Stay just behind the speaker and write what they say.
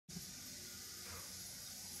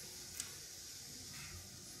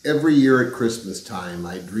Every year at Christmas time,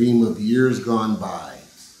 I dream of years gone by,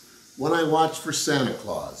 when I watched for Santa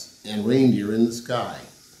Claus and reindeer in the sky.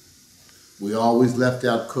 We always left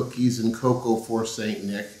out cookies and cocoa for St.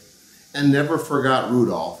 Nick, and never forgot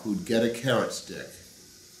Rudolph, who'd get a carrot stick.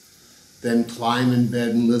 Then climbed in bed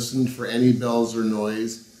and listened for any bells or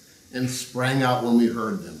noise, and sprang out when we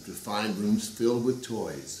heard them to find rooms filled with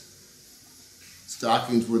toys.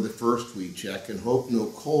 Stockings were the first we check and hoped no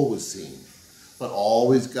coal was seen, but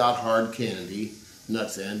always got hard candy,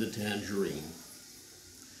 nuts and a tangerine.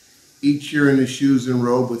 Each year in his shoes and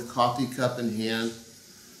robe with coffee cup in hand,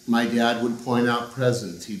 my dad would point out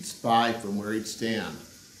presents he'd spy from where he'd stand.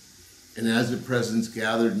 And as the presents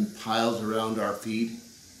gathered in piles around our feet,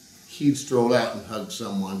 he'd stroll out and hug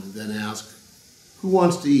someone, then ask, "Who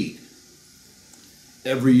wants to eat?"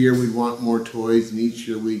 Every year we'd want more toys, and each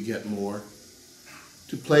year we'd get more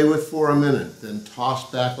to play with for a minute, then toss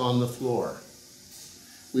back on the floor.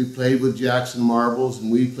 We played with Jackson marbles, and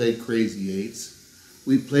we played crazy eights.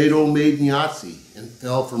 We played old maiden Yahtzee and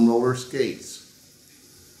fell from roller skates.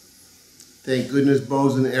 Thank goodness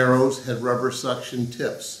bows and arrows had rubber suction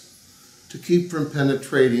tips to keep from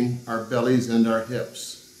penetrating our bellies and our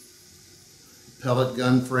hips. Pellet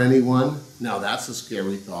gun for anyone? Now that's a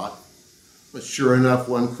scary thought. But sure enough,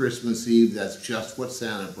 one Christmas Eve, that's just what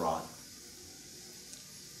Santa brought.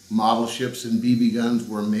 Model ships and BB guns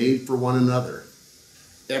were made for one another.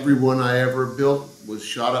 Every one I ever built was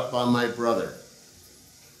shot up by my brother.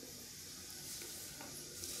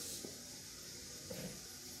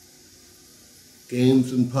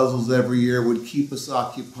 Games and puzzles every year would keep us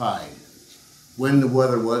occupied when the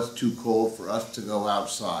weather was too cold for us to go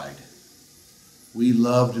outside. We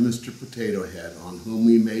loved Mr. Potato Head, on whom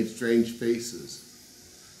we made strange faces,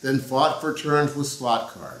 then fought for turns with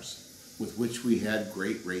slot cars, with which we had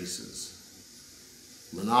great races.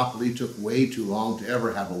 Monopoly took way too long to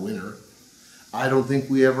ever have a winner. I don't think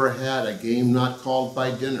we ever had a game not called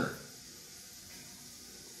by dinner.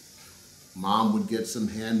 Mom would get some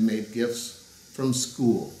handmade gifts from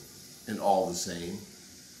school, and all the same,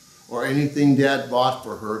 or anything Dad bought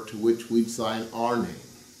for her to which we'd sign our name.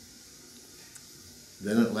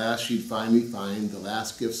 Then at last she'd finally find the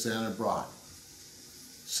last gift Santa brought,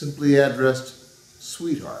 simply addressed,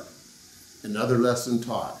 "Sweetheart," another lesson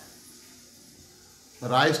taught.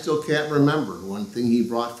 But I still can't remember one thing he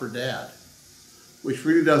brought for Dad, which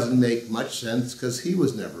really doesn't make much sense because he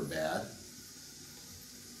was never bad.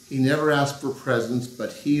 He never asked for presents,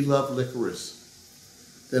 but he loved licorice,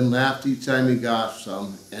 then laughed each time he got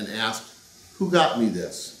some and asked, "Who got me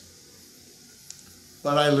this?"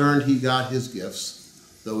 But I learned he got his gifts,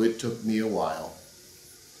 though it took me a while.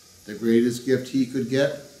 The greatest gift he could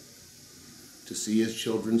get? To see his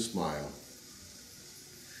children smile.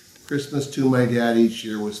 Christmas to my dad each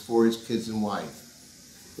year was for his kids and wife.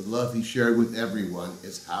 The love he shared with everyone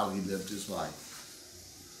is how he lived his life.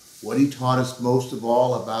 What he taught us most of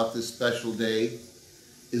all about this special day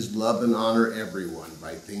is love and honor everyone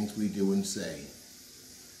by things we do and say.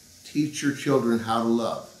 Teach your children how to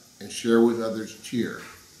love and share with others cheer,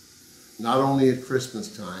 not only at Christmas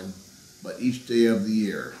time, but each day of the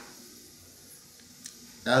year.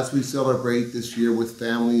 As we celebrate this year with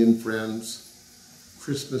family and friends,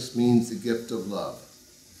 Christmas means the gift of love,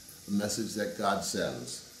 a message that God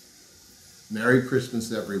sends. Merry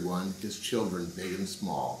Christmas, everyone, his children, big and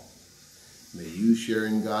small. May you share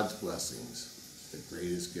in God's blessings, the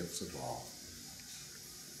greatest gifts of all.